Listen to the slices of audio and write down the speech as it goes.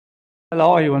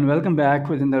Hello everyone, welcome back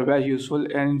with another very useful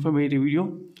and informative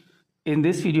video. In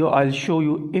this video, I'll show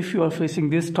you if you are facing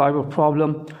this type of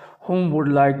problem, whom would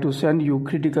like to send you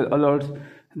critical alerts.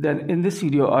 Then in this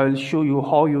video, I will show you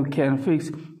how you can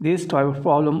fix this type of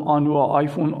problem on your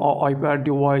iPhone or iPad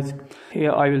device.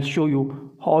 Here I will show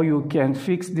you how you can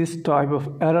fix this type of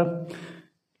error.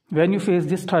 When you face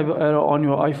this type of error on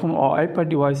your iPhone or iPad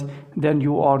device, then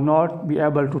you are not be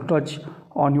able to touch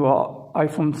on your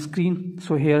iPhone screen.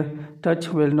 So here touch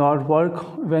will not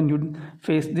work when you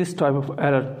face this type of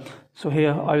error. So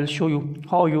here I will show you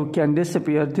how you can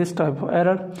disappear this type of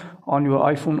error on your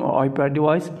iPhone or iPad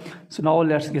device. So now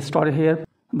let's get started here.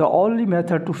 The only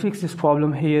method to fix this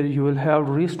problem here, you will have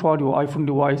to restart your iPhone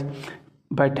device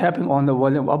by tapping on the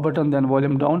volume up button, then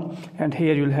volume down, and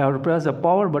here you'll have to press the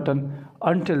power button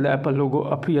until the Apple logo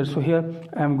appears. So here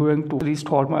I am going to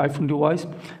restart my iPhone device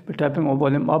by tapping on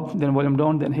volume up, then volume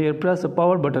down, then here press the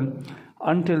power button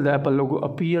until the Apple logo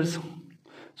appears.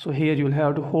 So here you'll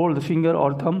have to hold the finger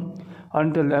or thumb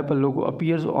until the Apple logo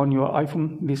appears on your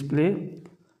iPhone display.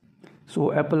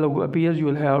 So Apple logo appears, you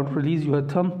will have to release your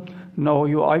thumb. Now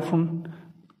your iPhone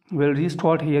will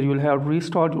restart. Here you will have to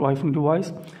restart your iPhone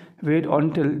device. Wait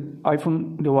until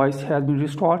iPhone device has been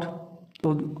restored.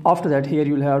 So after that, here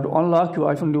you will have to unlock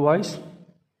your iPhone device.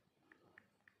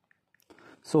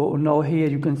 So now here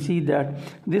you can see that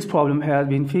this problem has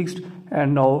been fixed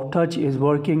and now touch is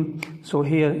working. So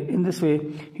here in this way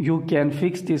you can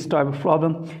fix this type of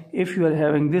problem if you are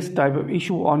having this type of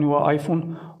issue on your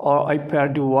iPhone or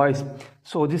iPad device.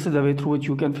 So this is the way through which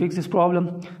you can fix this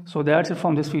problem. So that's it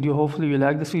from this video. Hopefully you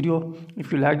like this video.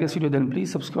 If you like this video, then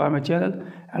please subscribe my channel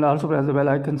and also press the bell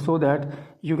icon so that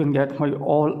you can get my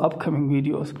all upcoming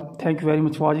videos. Thank you very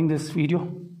much for watching this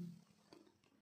video.